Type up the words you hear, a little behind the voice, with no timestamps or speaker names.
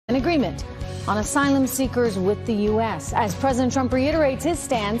an agreement on asylum seekers with the U.S. as President Trump reiterates his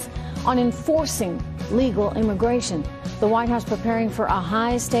stance on enforcing legal immigration. The White House preparing for a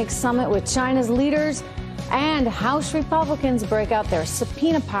high-stakes summit with China's leaders, and House Republicans break out their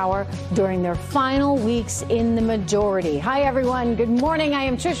subpoena power during their final weeks in the majority. Hi, everyone. Good morning. I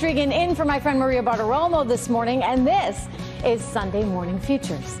am Trish Regan in for my friend Maria Bartiromo this morning, and this is Sunday Morning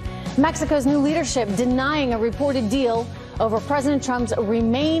Futures. Mexico's new leadership denying a reported deal over President Trump's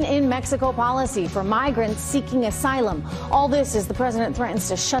Remain in Mexico policy for migrants seeking asylum. All this as the president threatens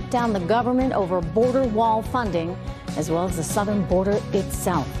to shut down the government over border wall funding, as well as the southern border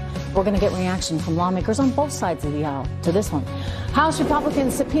itself. We're going to get reaction from lawmakers on both sides of the aisle to this one. House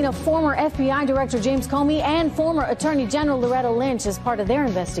Republicans subpoena former FBI Director James Comey and former Attorney General Loretta Lynch as part of their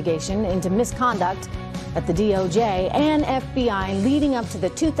investigation into misconduct at the DOJ and FBI leading up to the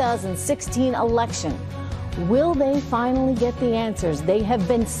 2016 election. Will they finally get the answers they have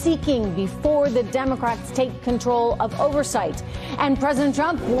been seeking before the Democrats take control of oversight? And President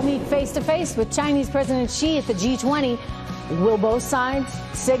Trump will meet face-to-face with Chinese President Xi at the G20. Will both sides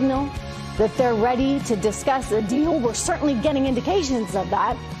signal that they're ready to discuss a deal? We're certainly getting indications of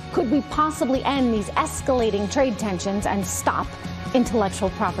that. Could we possibly end these escalating trade tensions and stop intellectual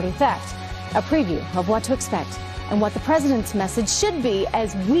property theft? A preview of what to expect and what the president's message should be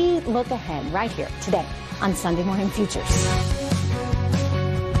as we look ahead right here today on Sunday Morning Futures.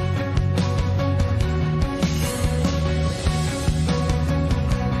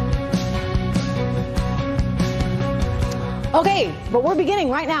 Okay, but we're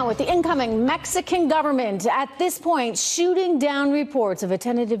beginning right now with the incoming Mexican government at this point shooting down reports of a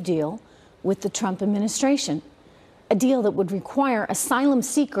tentative deal with the Trump administration. A deal that would require asylum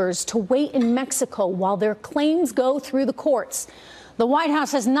seekers to wait in Mexico while their claims go through the courts. The White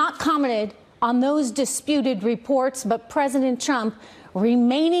House has not commented on those disputed reports, but President Trump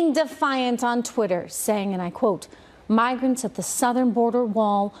remaining defiant on Twitter, saying, and I quote, "Migrants at the southern border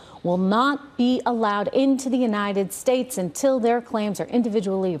wall will not be allowed into the United States until their claims are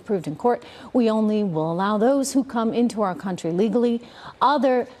individually approved in court. We only will allow those who come into our country legally.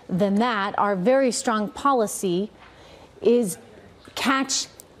 Other than that, our very strong policy is catch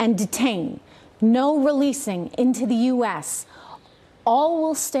and detain. No releasing into the U.S. All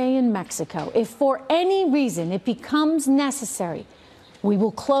will stay in Mexico. If for any reason it becomes necessary, we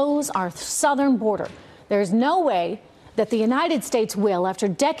will close our southern border. There's no way that the United States will, after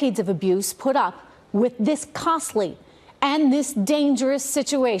decades of abuse, put up with this costly and this dangerous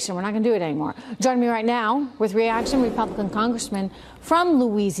situation. We're not going to do it anymore." Joining me right now with reaction, Republican Congressman from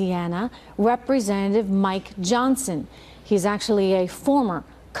Louisiana, Representative Mike Johnson. He's actually a former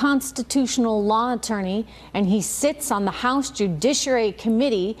constitutional law attorney, and he sits on the House Judiciary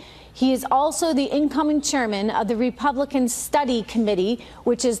Committee. He is also the incoming chairman of the Republican Study Committee,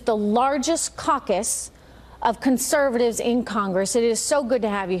 which is the largest caucus of conservatives in Congress. It is so good to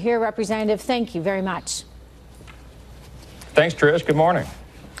have you here, Representative. Thank you very much. Thanks, Trish. Good morning.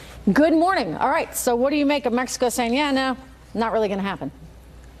 Good morning. All right. So what do you make of Mexico saying, yeah, no, not really going to happen?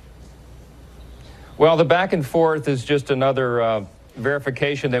 Well, the back and forth is just another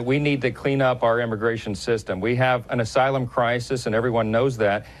verification that we need to clean up our immigration system. We have an asylum crisis, and everyone knows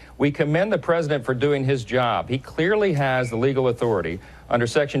that. We commend the president for doing his job. He clearly has the legal authority under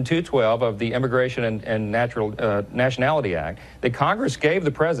Section 212 of the Immigration and Nationality Act that Congress gave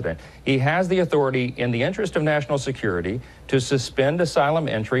the president. He has the authority in the interest of national security to suspend asylum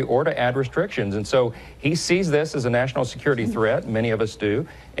entry or to add restrictions. And so he sees this as a national security threat, many of us do,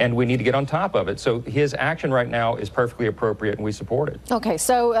 and we need to get on top of it. So his action right now is perfectly appropriate, and we support it. Okay,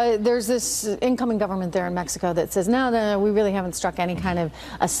 so there's this incoming government there in Mexico that says, no, we really haven't struck any kind of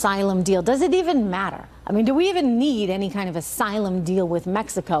asylum deal. Does it even matter? I mean, do we even need any kind of asylum deal with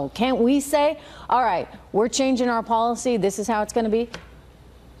Mexico? Can't we say, all right, we're changing our policy, this is how it's going to be?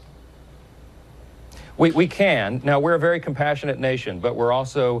 We can. Now, we're a very compassionate nation, but we're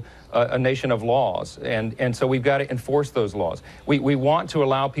also a nation of laws, and so we've got to enforce those laws. We want to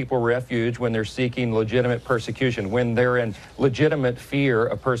allow people refuge when they're seeking legitimate persecution, when they're in legitimate fear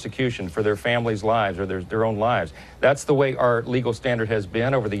of persecution for their families' lives or their own lives. That's the way our legal standard has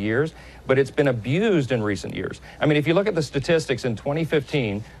been over the years, but it's been abused in recent years. I mean, if you look at the statistics, in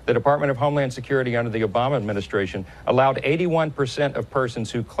 2015, the Department of Homeland Security under the Obama administration allowed 81% of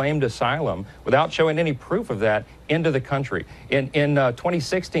persons who claimed asylum without showing any proof of that into the country. In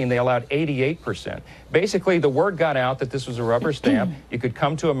 2016, they allowed 88%. Basically, the word got out that this was a rubber stamp. You could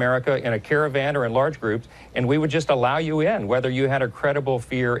come to America in a caravan or in large groups, and we would just allow you in, whether you had a credible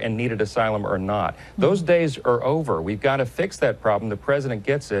fear and needed asylum or not. Those days are over. We've got to fix that problem. The president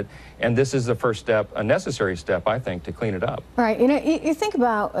gets it, and and this is the first step, a necessary step, I think, to clean it up. Right. You know, you think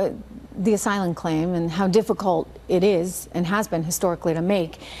about the asylum claim and how difficult it is and has been historically to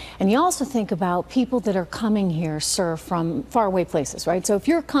make. And you also think about people that are coming here, sir, from faraway places, right? So if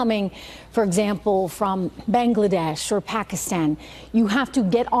you're coming, for example, from Bangladesh or Pakistan, you have to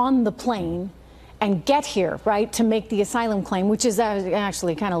get on the plane and get here, right, to make the asylum claim, which is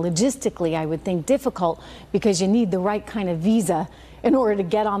actually kind of logistically, I would think, difficult because you need the right kind of visa in order to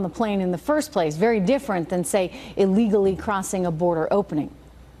get on the plane in the first place. Very different than, say, illegally crossing a border opening.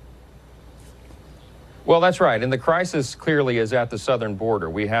 Well, that's right. And the crisis clearly is at the southern border.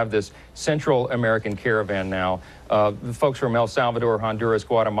 We have this Central American caravan now. The folks from El Salvador, Honduras,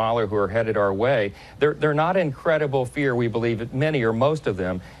 Guatemala who are headed our way, they're not in credible fear, we believe, many or most of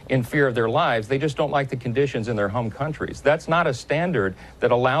them, in fear of their lives. They just don't like the conditions in their home countries. That's not a standard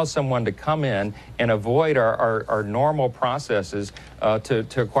that allows someone to come in and avoid our normal processes to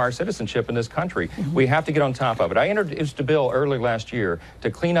acquire citizenship in this country. Mm-hmm. We have to get on top of it. I introduced a bill early last year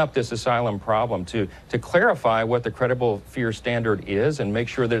to clean up this asylum problem, to clarify what the credible fear standard is and make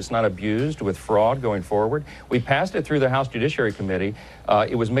sure that it's not abused with fraud going forward. We passed it through the House Judiciary Committee.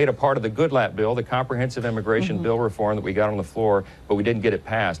 It was made a part of the Goodlatte bill, the comprehensive immigration bill reform that we got on the floor, but we didn't get it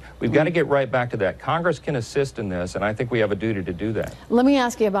passed. We've got to get right back to that. Congress can assist in this, and I think we have a duty to do that. Let me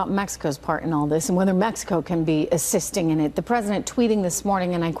ask you about Mexico's part in all this and whether Mexico can be assisting in it. The president tweeting this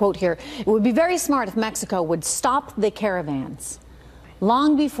morning, and I quote here, "It would be very smart if Mexico would stop the caravans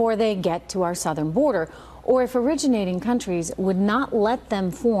long before they get to our southern border, or if originating countries would not let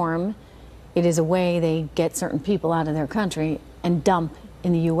them form. It is a way they get certain people out of their country and dump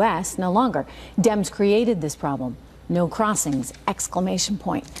in the U.S. no longer." Dems created this problem. No crossings, exclamation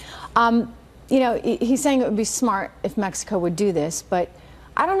point. You know, he's saying it would be smart if Mexico would do this, but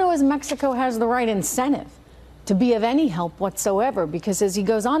I don't know if Mexico has the right incentive to be of any help whatsoever, because as he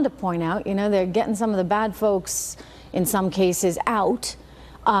goes on to point out, you know, they're getting some of the bad folks in some cases out.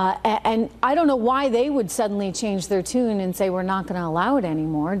 And I don't know why they would suddenly change their tune and say we're not going to allow it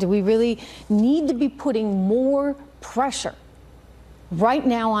anymore. Do we really need to be putting more pressure right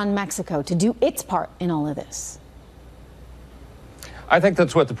now on Mexico to do its part in all of this? I think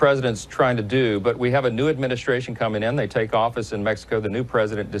that's what the president's trying to do, but we have a new administration coming in. They take office in Mexico, the new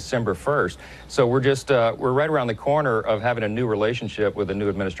president, December 1st. So we're right around the corner of having a new relationship with the new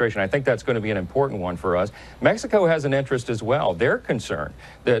administration. I think that's going to be an important one for us. Mexico has an interest as well. They're concerned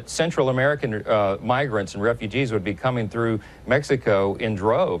that Central American migrants and refugees would be coming through Mexico in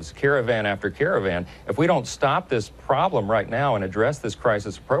droves, caravan after caravan. If we don't stop this problem right now and address this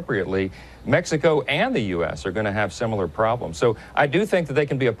crisis appropriately, Mexico and the U.S. are going to have similar problems. So I do think that they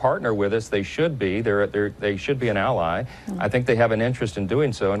can be a partner with us. They should be. They should be an ally. I think they have an interest in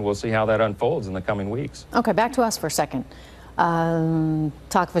doing so, and we'll see how that unfolds in the coming weeks. Okay, back to us for a second.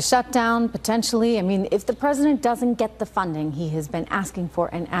 Talk of a shutdown, potentially. I mean, if the president doesn't get the funding he has been asking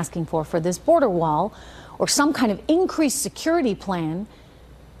for this border wall or some kind of increased security plan,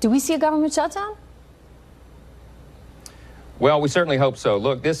 do we see a government shutdown? Well, we certainly hope so.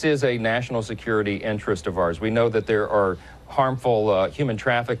 Look, this is a national security interest of ours. We know that there are harmful human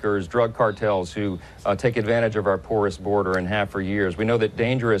traffickers, drug cartels who take advantage of our porous border and have for years. We know that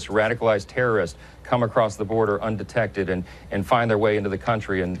dangerous, radicalized terrorists come across the border undetected and find their way into the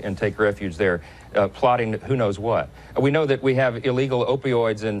country and take refuge there, plotting who knows what. We know that we have illegal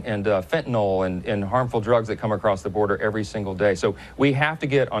opioids and fentanyl and harmful drugs that come across the border every single day. So we have to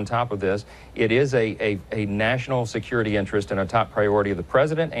get on top of this. It is a national security interest and a top priority of the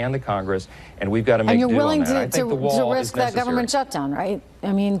president and the Congress, and we've got to make do on that. And you're willing to risk that government shutdown, right?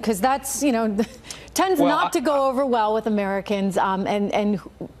 I mean, because that's, you know, tends not to go over well with Americans, and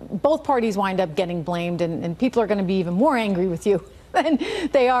both parties wind up getting blamed, and people are going to be even more angry with you than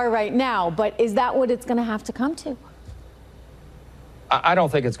they are right now. But is that what it's going to have to come to? I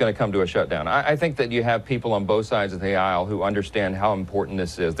don't think it's going to come to a shutdown. I think that you have people on both sides of the aisle who understand how important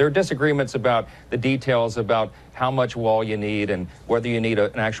this is. There are disagreements about the details about how much wall you need and whether you need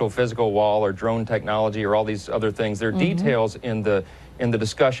an actual physical wall or drone technology or all these other things. There are details in the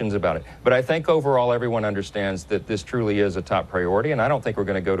discussions about it. But I think overall everyone understands that this truly is a top priority, and I don't think we're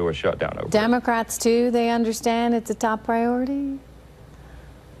going to go to a shutdown over it. Democrats, too, they understand it's a top priority?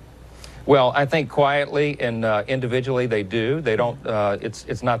 Well, I think quietly and individually they do. They don't,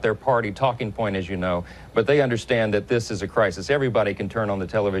 it's not their party talking point, as you know, but they understand that this is a crisis. Everybody can turn on the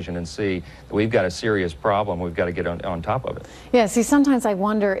television and see that we've got a serious problem. We've got to get on top of it. Yeah, see, sometimes I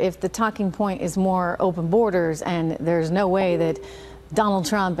wonder if the talking point is more open borders, and there's no way that Donald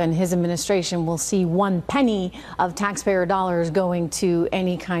Trump and his administration will see one penny of taxpayer dollars going to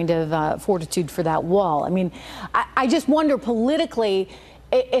any kind of fortitude for that wall. I mean, I just wonder politically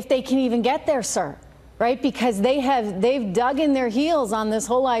if they can even get there, sir. Right, because they've dug in their heels on this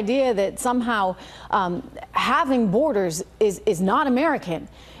whole idea that somehow having borders is not American.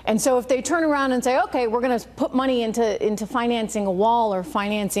 And so if they turn around and say, okay, we're going to put money into financing a wall or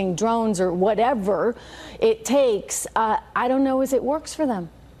financing drones or whatever it takes, I don't know as it works for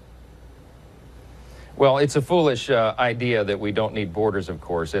them. Well, it's a foolish idea that we don't need borders, of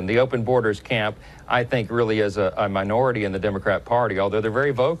course. And the open borders camp, I think, really is a minority in the Democrat Party, although they're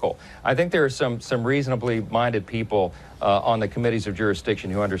very vocal. I think there are some reasonably minded people on the committees of jurisdiction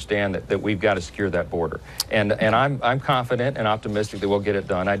who understand that we've got to secure that border. And I'm confident and optimistic that we'll get it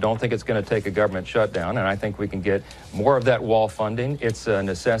done. I don't think it's going to take a government shutdown, and I think we can get more of that wall funding. It's a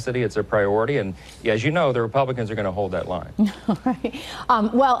necessity. It's a priority. And as you know, the Republicans are going to hold that line. All right.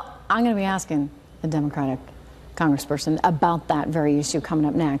 Well, I'm going to be asking the Democratic congressperson about that very issue coming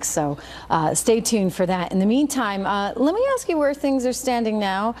up next. So stay tuned for that. In the meantime, let me ask you where things are standing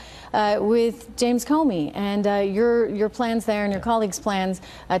now with James Comey and your plans there and your colleagues' plans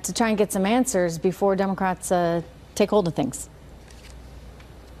to try and get some answers before Democrats take hold of things.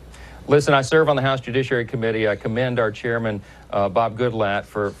 Listen, I serve on the House Judiciary Committee. I commend our chairman, Bob Goodlatte,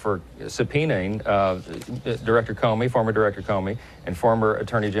 for subpoenaing Director Comey, former Director Comey, and former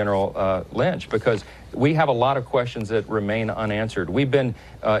Attorney General Lynch, because we have a lot of questions that remain unanswered. We've been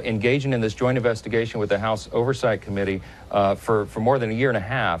engaging in this joint investigation with the House Oversight Committee for more than a year and a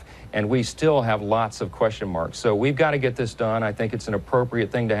half, and we still have lots of question marks. So we've got to get this done. I think it's an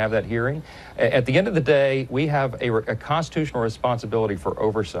appropriate thing to have that hearing. At the end of the day, we have a constitutional responsibility for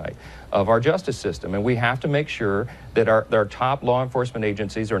oversight of our justice system, and we have to make sure that our top law enforcement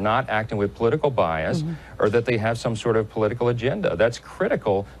agencies are not acting with political bias or that they have some sort of political agenda. That's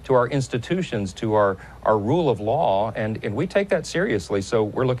critical to our institutions, to our rule of law, and we take that seriously. So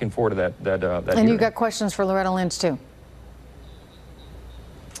we're looking forward to that And hearing. you've got questions for Loretta Lynch, too.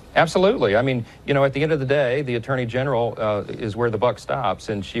 Absolutely. I mean, you know, at the end of the day, the Attorney General is where the buck stops,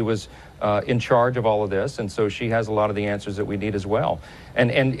 and she was in charge of all of this, and so she has a lot of the answers that we need as well.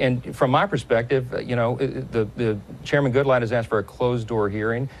 And from my perspective, you know, the Chairman Goodlatte has asked for a closed-door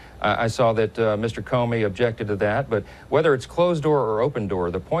hearing. I saw that Mr. Comey objected to that, but whether it's closed door or open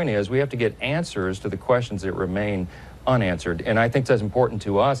door, the point is we have to get answers to the questions that remain unanswered. And I think that's important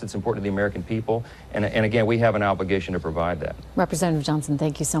to us. It's important to the American people. And again, we have an obligation to provide that. Representative Johnson,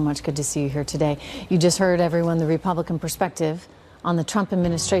 thank you so much. Good to see you here today. You just heard, everyone, the Republican perspective on the Trump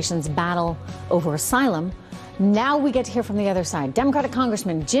administration's battle over asylum. Now we get to hear from the other side. Democratic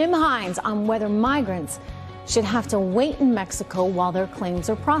Congressman Jim Himes on whether migrants should have to wait in Mexico while their claims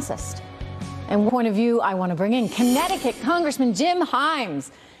are processed. And one point of view I want to bring in, Connecticut Congressman Jim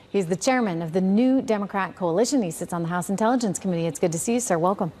Himes. He's the chairman of the New Democrat Coalition. He sits on the House Intelligence Committee. It's good to see you, sir.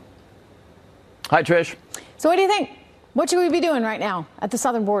 Welcome. Hi, Trish. So what do you think? What should we be doing right now at the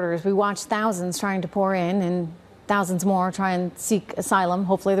southern border as we watch thousands trying to pour in and thousands more try and seek asylum,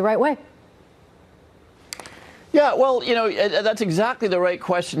 hopefully the right way? Yeah, well, you know, that's exactly the right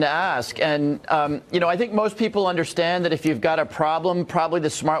question to ask. And, you know, I think most people understand that if you've got a problem, probably the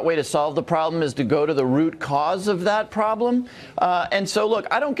smart way to solve the problem is to go to the root cause of that problem. And so, look,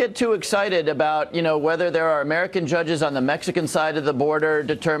 I don't get too excited about, you know, whether there are American judges on the Mexican side of the border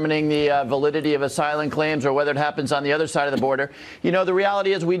determining the validity of asylum claims or whether it happens on the other side of the border. You know, the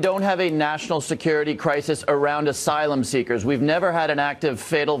reality is we don't have a national security crisis around asylum seekers. We've never had an act of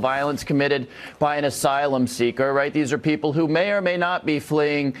fatal violence committed by an asylum seeker. Right? These are people who may or may not be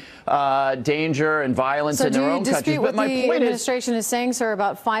fleeing danger and violence in their own countries. So do you dispute what the administration is saying, sir,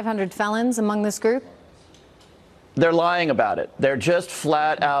 about 500 felons among this group? They're lying about it. They're just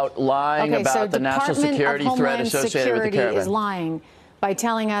flat out lying about the national security threat associated with the caravan. Security is lying by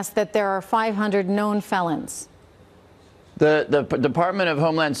telling us that there are 500 known felons. The Department of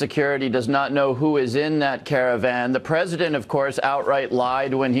Homeland Security does not know who is in that caravan. The president, of course, outright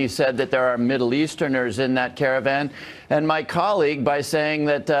lied when he said that there are Middle Easterners in that caravan. And my colleague, by saying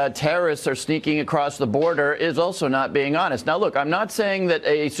that terrorists are sneaking across the border, is also not being honest. Now, look, I'm not saying that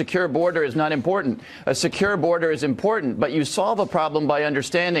a secure border is not important. A secure border is important, but you solve a problem by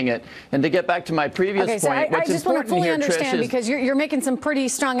understanding it. And to get back to my previous point, I just want to fully understand, Trish, because you're making some pretty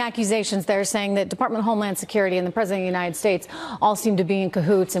strong accusations there, saying that Department of Homeland Security and the President of the United States all seem to be in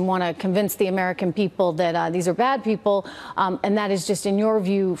cahoots and want to convince the American people that these are bad people, and that is just, in your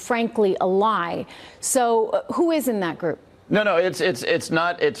view, frankly, a lie. So who is in that group? No, it's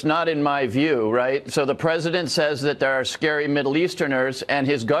not in my view, right? So the president says that there are scary Middle Easterners, and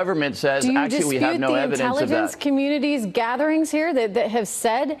his government says actually we have no evidence of that. Do you dispute the intelligence community's gatherings here that have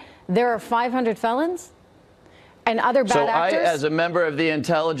said there are 500 felons? And other bad actors? I, as a member of the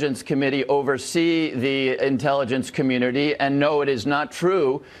Intelligence Committee, oversee the intelligence community, and no, it is not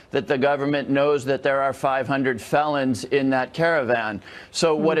true that the government knows that there are 500 felons in that caravan.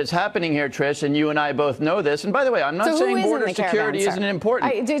 So what is happening here, Trish, and you and I both know this, and by the way, I'm not saying border security isn't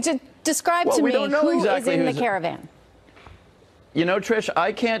important. Describe to me who is in the caravan. You know, Trish,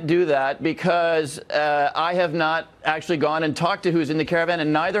 I can't do that because I have not actually gone and talked to who's in the caravan,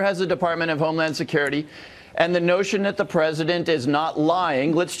 and neither has the Department of Homeland Security. And the notion that the president is not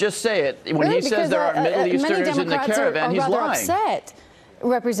lying, let's just say it, when he says there are Middle Easterners in the caravan, he's lying. Upset,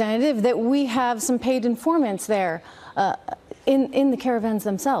 Representative, that we have some paid informants there in the caravans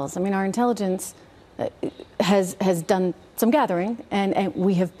themselves. I mean, our intelligence has done some gathering, and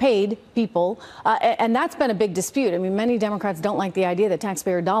we have paid people, and that's been a big dispute. I mean, many Democrats don't like the idea that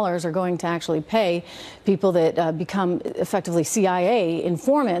taxpayer dollars are going to actually pay people that become effectively CIA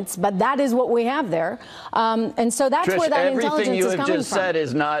informants, but that is what we have there, and so that's Trish, where that intelligence is coming from. Everything you have just said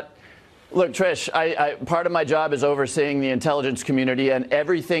is not. Look, Trish, part of my job is overseeing the intelligence community, and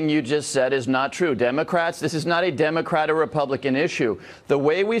everything you just said is not true. Democrats, this is not a Democrat or Republican issue. The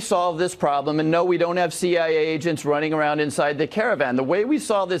way we solve this problem, and no, we don't have CIA agents running around inside the caravan. The way we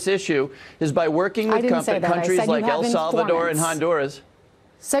solve this issue is by working with countries like El Salvador and Honduras.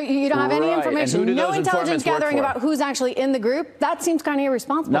 So you don't have any information, no intelligence gathering about who's actually in the group? That seems kind of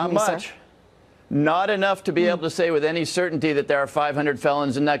irresponsible to me, sir. Not much. Not enough to be able to say with any certainty that there are 500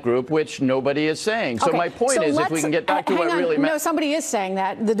 felons in that group, which nobody is saying. So my point is, if we can get back to what really matters. No, somebody is saying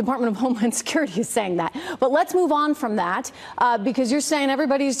that. The Department of Homeland Security is saying that. But let's move on from that, because you're saying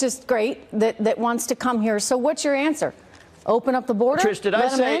everybody's just great that wants to come here. So what's your answer? Open up the border? Trish, did I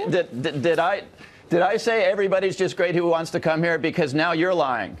say did I say everybody's just great who wants to come here? Because now you're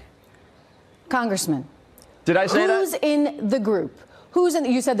lying. Congressman, did I say that? Who's in the group? Who's in?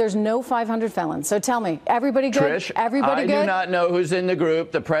 You said there's no 500 felons. So tell me, everybody good? Trish, everybody good? I do not know who's in the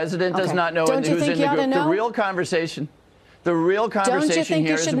group. The president does not know who's in the group. The real conversation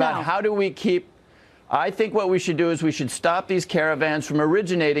here is about how do we keep. I think what we should do is we should stop these caravans from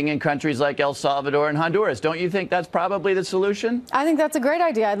originating in countries like El Salvador and Honduras. Don't you think that's probably the solution? I think that's a great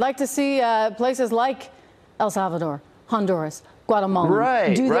idea. I'd like to see places like El Salvador, Honduras,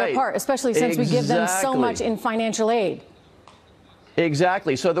 Guatemala do their part, especially since we give them so much in financial aid.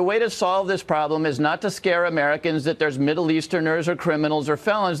 Exactly. So the way to solve this problem is not to scare Americans that there's Middle Easterners or criminals or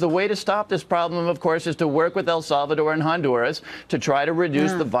felons. The way to stop this problem, of course, is to work with El Salvador and Honduras to try to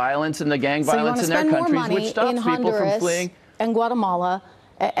reduce the violence and the gang violence in their countries, which stops people from fleeing. And Guatemala,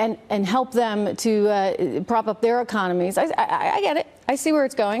 and help them to prop up their economies. I get it. I see where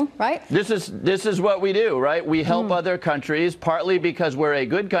it's going, right? This is what we do, right? We help other countries, partly because we're a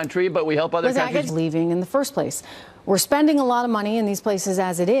good country, but we help other countries. Leaving in the first place. We're spending a lot of money in these places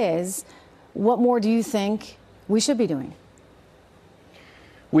as it is. What more do you think we should be doing?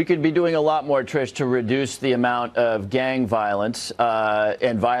 We could be doing a lot more, Trish, to reduce the amount of gang violence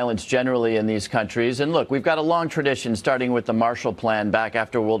and violence generally in these countries. And look, we've got a long tradition, starting with the Marshall Plan back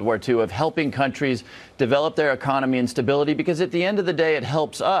after World War II, of helping countries develop their economy and stability, because at the end of the day, it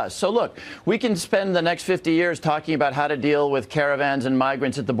helps us. So look, we can spend the next 50 years talking about how to deal with caravans and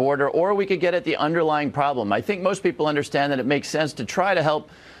migrants at the border, or we could get at the underlying problem. I think most people understand that it makes sense to try to help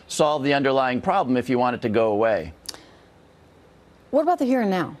solve the underlying problem if you want it to go away. What about the here and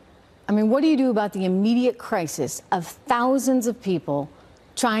now? I mean, what do you do about the immediate crisis of thousands of people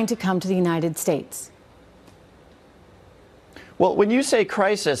trying to come to the United States? Well, when you say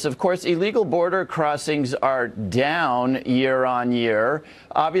crisis, of course, illegal border crossings are down year on year.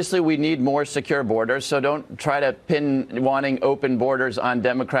 Obviously, we need more secure borders, so don't try to pin wanting open borders on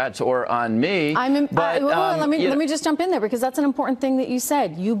Democrats or on me. Let me just jump in there, because that's an important thing that you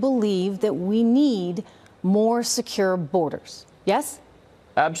said. You believe that we need more secure borders. Yes?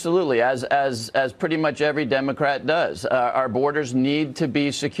 Absolutely, as pretty much every Democrat does. Our borders need to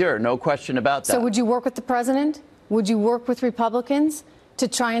be secure, no question about that. So would you work with the president? Would you work with Republicans to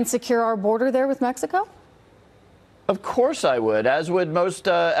try and secure our border there with Mexico? Of course I would, as would most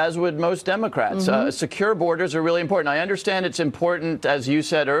Democrats. Secure borders are really important. I understand it's important, as you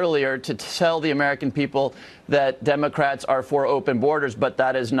said earlier, to tell the American people that Democrats are for open borders, but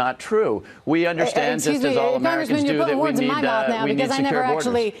that is not true. We understand, just as all Americans do, that we need secure borders. Because I never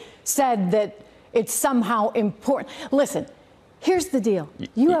actually said that it's somehow important. Listen. Here's the deal.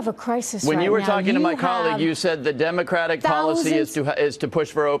 You have a crisis right now. When you were talking to my colleague, you said the Democratic policy is to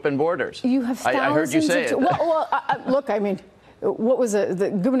push for open borders. You have thousands. I heard you say it. Look, I mean, what was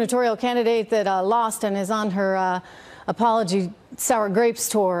the gubernatorial candidate that lost and is on her apology sour grapes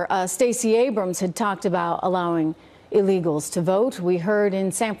tour? Stacey Abrams had talked about allowing illegals to vote. We heard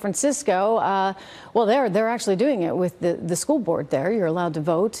in San Francisco, well, they're actually doing it with the school board there. You're allowed to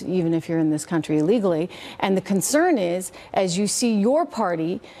vote even if you're in this country illegally. And the concern is, as you see your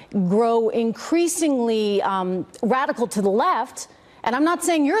party grow increasingly radical to the left, and I'm not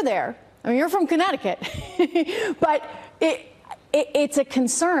saying you're there. I mean, you're from Connecticut, but it's a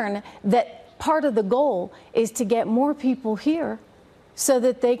concern that part of the goal is to get more people here so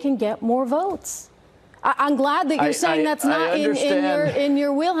that they can get more votes. I'm glad that you're saying that's not in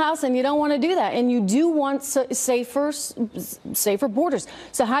your wheelhouse, and you don't want to do that, and you do want safer borders.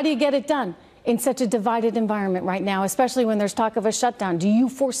 So how do you get it done in such a divided environment right now, especially when there's talk of a shutdown? Do you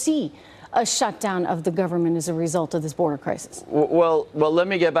foresee a shutdown of the government as a result of this border crisis? Well, let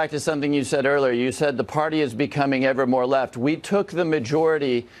me get back to something you said earlier. You said the party is becoming ever more left. We took the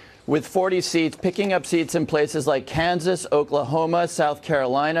majority with 40 seats, picking up seats in places like Kansas, Oklahoma, South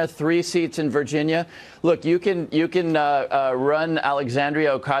Carolina, 3 seats in Virginia. Look, you can run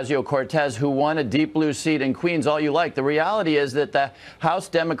Alexandria Ocasio-Cortez, who won a deep blue seat in Queens, all you like. The reality is that the House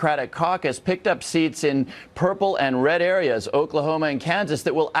Democratic Caucus picked up seats in purple and red areas, Oklahoma and Kansas,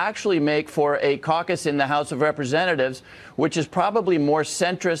 that will actually make for a caucus in the House of Representatives, which is probably more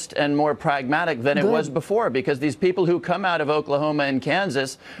centrist and more pragmatic than it was before, because these people who come out of Oklahoma and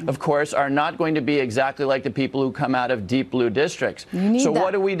Kansas, of course, are not going to be exactly like the people who come out of deep blue districts. So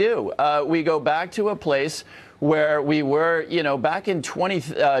what do? We go back to a place where we were, back in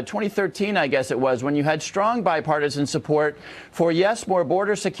 2013, I guess it was, when you had strong bipartisan support for, yes, more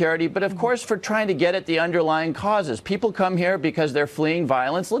border security, but of course for trying to get at the underlying causes. People come here because they're fleeing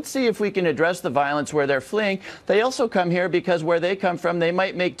violence. Let's see if we can address the violence where they're fleeing. They also come here because where they come from, they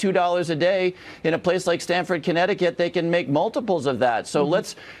might make $2 a day. In a place like Stamford, Connecticut, they can make multiples of that. So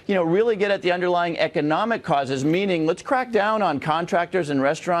let's, really get at the underlying economic causes, meaning let's crack down on contractors and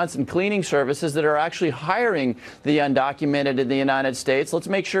restaurants and cleaning services that are actually hiring the undocumented in the United States. Let's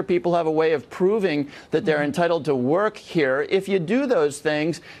make sure people have a way of proving that they're entitled to work here. If you do those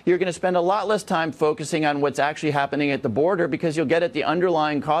things, you're going to spend a lot less time focusing on what's actually happening at the border, because you'll get at the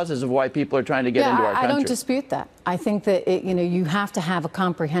underlying causes of why people are trying to get into our country. I don't dispute that. I think that you have to have a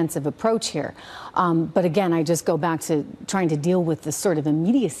comprehensive approach here. But again, I just go back to trying to deal with the sort of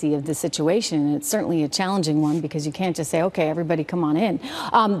immediacy of the situation. And it's certainly a challenging one, because you can't just say, okay, everybody come on in.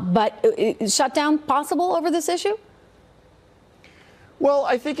 But is shutdown possible over this issue? Well,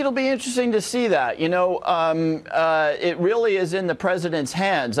 I think it'll be interesting to see that. It really is in the president's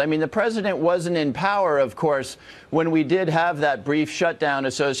hands. I mean, the president wasn't in power, of course, when we did have that brief shutdown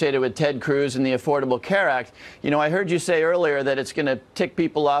associated with Ted Cruz and the Affordable Care Act. I heard you say earlier that it's going to tick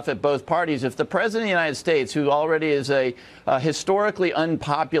people off at both parties. If the president of the United States, who already is a historically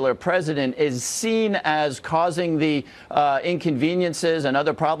unpopular president, is seen as causing the inconveniences and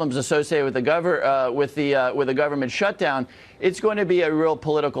other problems associated with the government shutdown, it's going to be a real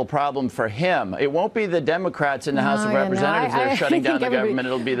political problem for him. It won't be the Democrats in the House of Representatives that are shutting down the government.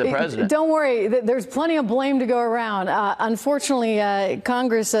 It'll be the president. Don't worry. There's plenty of blame to go around. Unfortunately,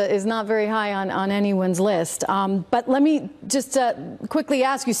 Congress is not very high on anyone's list. But let me just quickly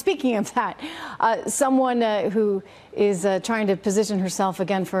ask you, speaking of that, someone who is trying to position herself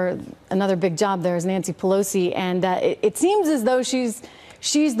again for another big job there is Nancy Pelosi. And it seems as though she's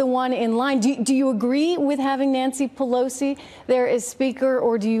the one in line. Do you agree with having Nancy Pelosi there as Speaker,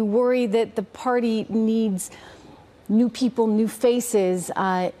 or do you worry that the party needs new people, new faces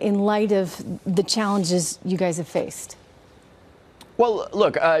in light of the challenges you guys have faced? Well,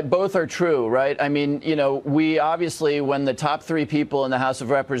 look, both are true, right? I mean, we obviously, when the top 3 people in the House of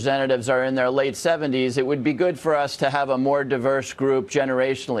Representatives are in their late 70s, it would be good for us to have a more diverse group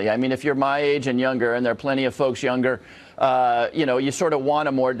generationally. I mean, if you're my age and younger, and there are plenty of folks younger, you sort of want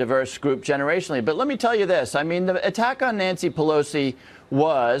a more diverse group generationally. But let me tell you this. I mean, the attack on Nancy Pelosi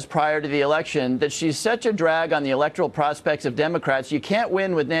was, prior to the election, that she's such a drag on the electoral prospects of Democrats. You can't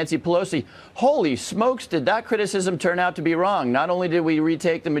win with Nancy Pelosi. Holy smokes, did that criticism turn out to be wrong? Not only did we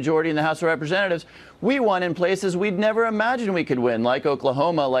retake the majority in the House of Representatives, we won in places we'd never imagined we could win, like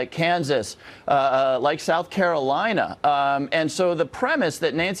Oklahoma, like Kansas, like South Carolina. And so the premise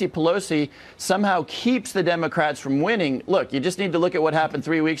that Nancy Pelosi somehow keeps the Democrats from winning, look, you just need to look at what happened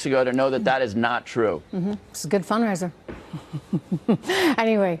 3 weeks ago to know that that is not true. It's a good fundraiser.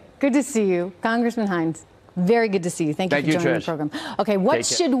 Anyway, good to see you, Congressman Hines. Very good to see you. Thank you for joining the program. Okay, what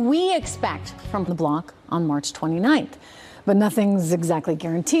should we expect from the bloc on March 29th? But nothing's exactly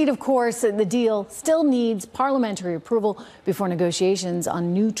guaranteed, of course. The deal still needs parliamentary approval before negotiations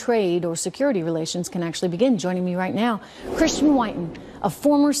on new trade or security relations can actually begin. Joining me right now, Christian Whiten a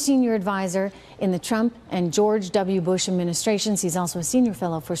former senior advisor in the Trump and George W. Bush administrations. He's also a senior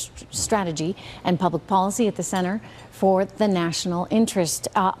fellow for strategy and public policy at the Center for the National Interest.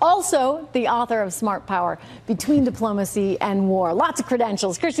 Also, the author of Smart Power, Between Diplomacy and War. Lots of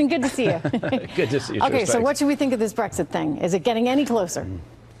credentials. Christian, good to see you. Good to see you. Okay, so what should we think of this Brexit thing? Is it getting any closer?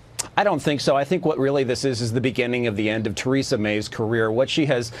 I don't think so. I think what really this is the beginning of the end of Theresa May's career. What she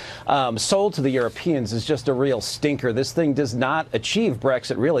has sold to the Europeans is just a real stinker. This thing does not achieve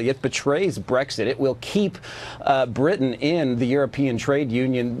Brexit, really. It betrays Brexit. It will keep Britain in the European Trade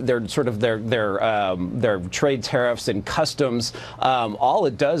Union, their trade tariffs and customs. All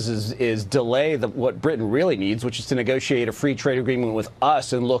it does is delay what Britain really needs, which is to negotiate a free trade agreement with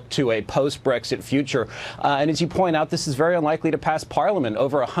us and look to a post-Brexit future. And as you point out, this is very unlikely to pass Parliament.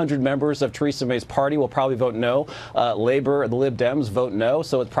 Over 100 members of Theresa May's party will probably vote no. Labour, the Lib Dems vote no,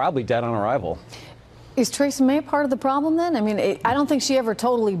 so it's probably dead on arrival. Is Theresa May part of the problem then? I mean, I don't think she ever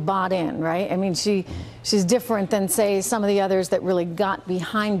totally bought in, right? I mean, she's different than, say, some of the others that really got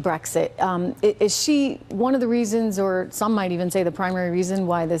behind Brexit. Is she one of the reasons, or some might even say the primary reason,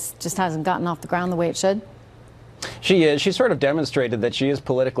 why this just hasn't gotten off the ground the way it should? She is. She sort of demonstrated that she is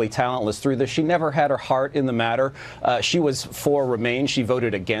politically talentless through this. She never had her heart in the matter. She was for Remain. She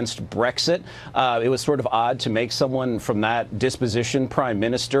voted against Brexit. It was sort of odd to make someone from that disposition prime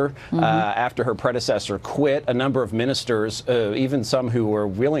minister after her predecessor quit. A number of ministers, even some who were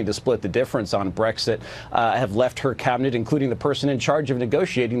willing to split the difference on Brexit, have left her cabinet, including the person in charge of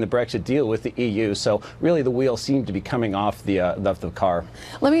negotiating the Brexit deal with the EU. So really the wheel seemed to be coming off the car.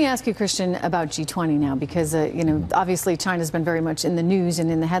 Let me ask you, Christian, about G20 now, because, you know, obviously China's been very much in the news and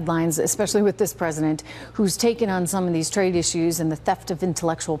in the headlines, especially with this president who's taken on some of these trade issues and the theft of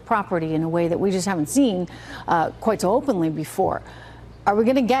intellectual property in a way that we just haven't seen quite so openly before. Are we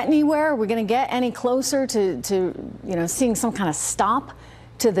going to get anywhere? Are we going to get any closer to you know, seeing some kind of stop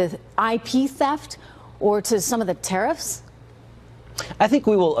to the IP theft or to some of the tariffs? I think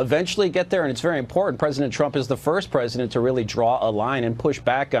we will eventually get there, and it's very important. President Trump is the first president to really draw a line and push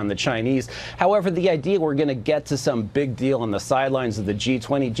back on the Chinese. However, the idea we're going to get to some big deal on the sidelines of the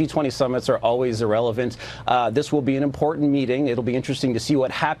G20 summits are always irrelevant. This will be an important meeting. It'll be interesting to see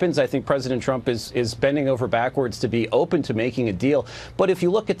what happens. I think President Trump is bending over backwards to be open to making a deal. But if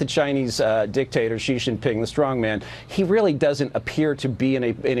you look at the Chinese dictator, Xi Jinping, the strongman, he really doesn't appear to be in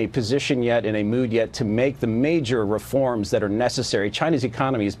a position yet, in a mood yet, to make the major reforms that are necessary. China's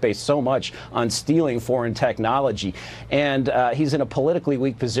economy is based so much on stealing foreign technology, and he's in a politically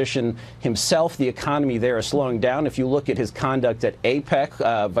weak position himself. The economy there is slowing down. If you look at his conduct at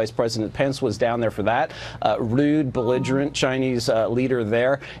APEC, Vice President Pence was down there for that. Rude, belligerent Chinese leader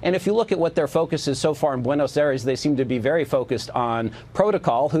there. And if you look at what their focus is so far in Buenos Aires, they seem to be very focused on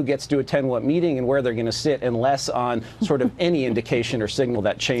protocol, who gets to attend what meeting and where they're going to sit, and less on sort of any indication or signal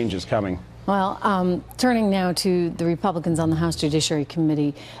that change is coming. Well, turning now to the Republicans on the House Judiciary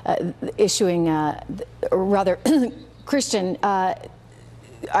Committee issuing, rather, Christian,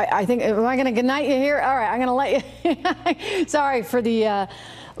 I think, am I going to goodnight you here? All right, I'm going to let you. Sorry for the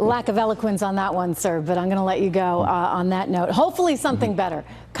lack of eloquence on that one, sir, but I'm going to let you go on that note. Hopefully something better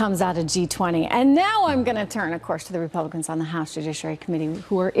comes out of G20. And now I'm going to turn, of course, to the Republicans on the House Judiciary Committee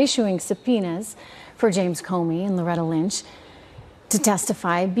who are issuing subpoenas for James Comey and Loretta Lynch to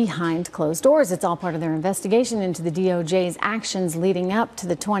testify behind closed doors. It's all part of their investigation into the DOJ's actions leading up to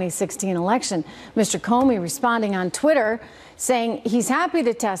the 2016 election. Mr. Comey responding on Twitter saying he's happy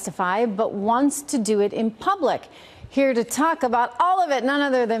to testify but wants to do it in public. Here to talk about all of it, none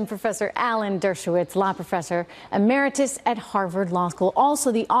other than Professor Alan Dershowitz, law professor emeritus at Harvard Law School,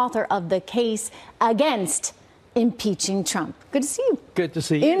 also the author of The Case Against Impeaching Trump. Good to see you. Good to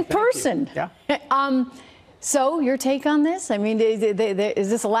see you. In person. Yeah. So your take on this? I mean, is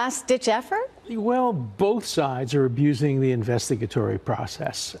this a last-ditch effort? Well, both sides are abusing the investigatory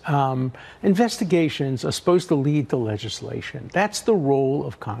process. Investigations are supposed to lead to legislation. That's the role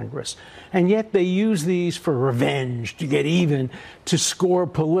of Congress. And yet they use these for revenge, to get even, to score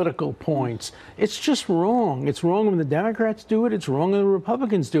political points. It's just wrong. It's wrong when the Democrats do it. It's wrong when the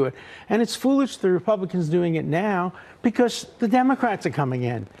Republicans do it. And it's foolish the Republicans doing it now because the Democrats are coming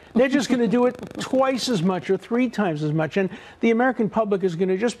in. They're just going to do it twice as much or 3 times as much. And the American public is going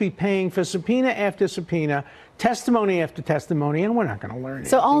to just be paying for subpoena after subpoena, testimony after testimony, and we're not going to learn anything.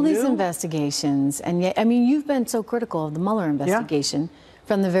 So all these investigations, and yet, I mean, you've been so critical of the Mueller investigation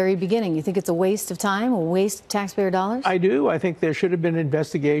from the very beginning. You think it's a waste of time, a waste of taxpayer dollars? I do. I think there should have been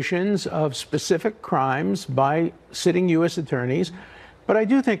investigations of specific crimes by sitting U.S. attorneys. But I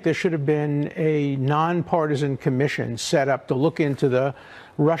do think there should have been a nonpartisan commission set up to look into the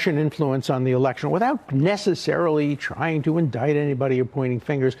Russian influence on the election without necessarily trying to indict anybody or pointing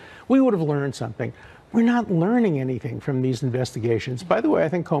fingers. We would have learned something. We're not learning anything from these investigations. By the way, I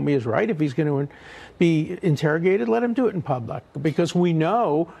think Comey is right. If he's going to be interrogated, let him do it in public, because we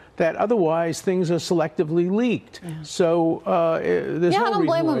know that otherwise things are selectively leaked. Yeah. So there's no reason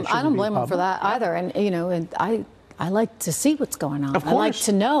why it shouldn't be public. I don't blame him for that either. And and I like to see what's going on. Of course. I like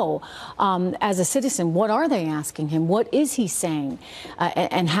to know, as a citizen, what are they asking him? What is he saying?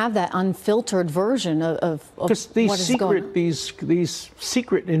 And have that unfiltered version of what is going on. These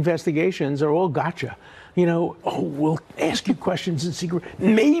secret investigations are all gotcha. We'll ask you questions in secret.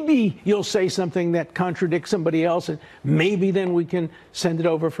 Maybe you'll say something that contradicts somebody else, and maybe then we can send it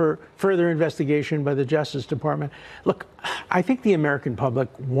over for further investigation by the Justice Department. Look, I think the American public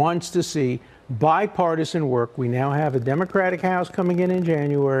wants to see bipartisan work. We now have a Democratic House coming in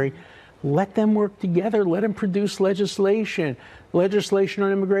January. Let them work together. Let them produce legislation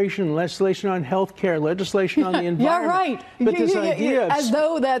on immigration, legislation on health care, legislation on the environment. Yeah, right. But this idea of, as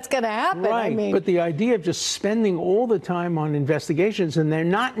though that's going to happen. Right. But the idea of just spending all the time on investigations, and they're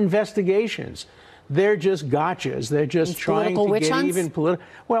not investigations. They're just gotchas. They're just trying to get even political.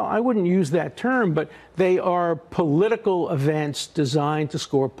 Well, I wouldn't use that term, but they are political events designed to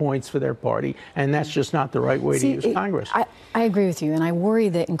score points for their party, and that's just not the right way to use Congress. I agree with you, and I worry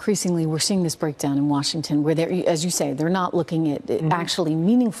that increasingly we're seeing this breakdown in Washington, where they're, as you say, they're not looking at actually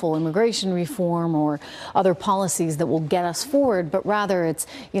meaningful immigration reform or other policies that will get us forward, but rather it's,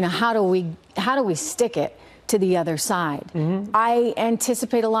 how do we stick it to the other side? I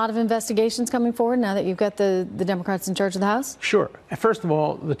anticipate a lot of investigations coming forward now that you've got the Democrats in charge of the House. Sure. First of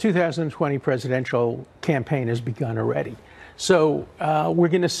all, the 2020 presidential campaign has begun already. So we're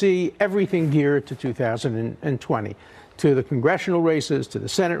going to see everything geared to 2020, to the congressional races, to the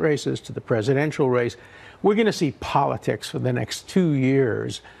Senate races, to the presidential race. We're going to see politics for the next 2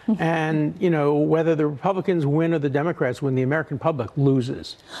 years. And, whether the Republicans win or the Democrats win, the American public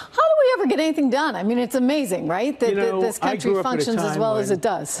loses. How do we ever get anything done? I mean, it's amazing, right? That this country functions as well as it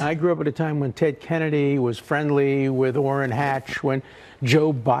does. I grew up at a time when Ted Kennedy was friendly with Orrin Hatch, when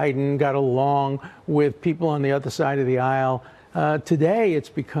Joe Biden got along with people on the other side of the aisle. Today, it's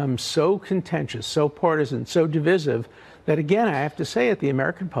become so contentious, so partisan, so divisive, that, again, I have to say it, the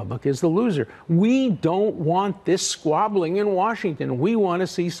American public is the loser. We don't want this squabbling in Washington. We want to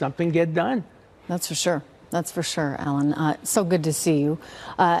see something get done. That's for sure. That's for sure, Alan. So good to see you.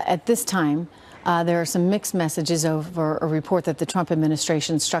 At this time, there are some mixed messages over a report that the Trump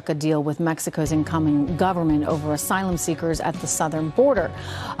administration struck a deal with Mexico's incoming government over asylum seekers at the southern border.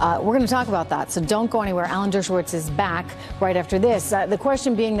 We're going to talk about that, so don't go anywhere. Alan Dershowitz is back right after this. The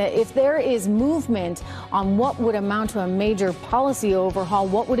question being that if there is movement on what would amount to a major policy overhaul,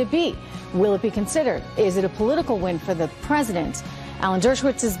 what would it be? Will it be considered? Is it a political win for the president? Alan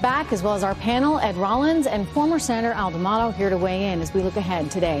Dershowitz is back, as well as our panel, Ed Rollins and former Senator Al D'Amato, here to weigh in as we look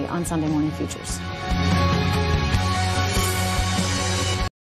ahead today on Sunday Morning Futures.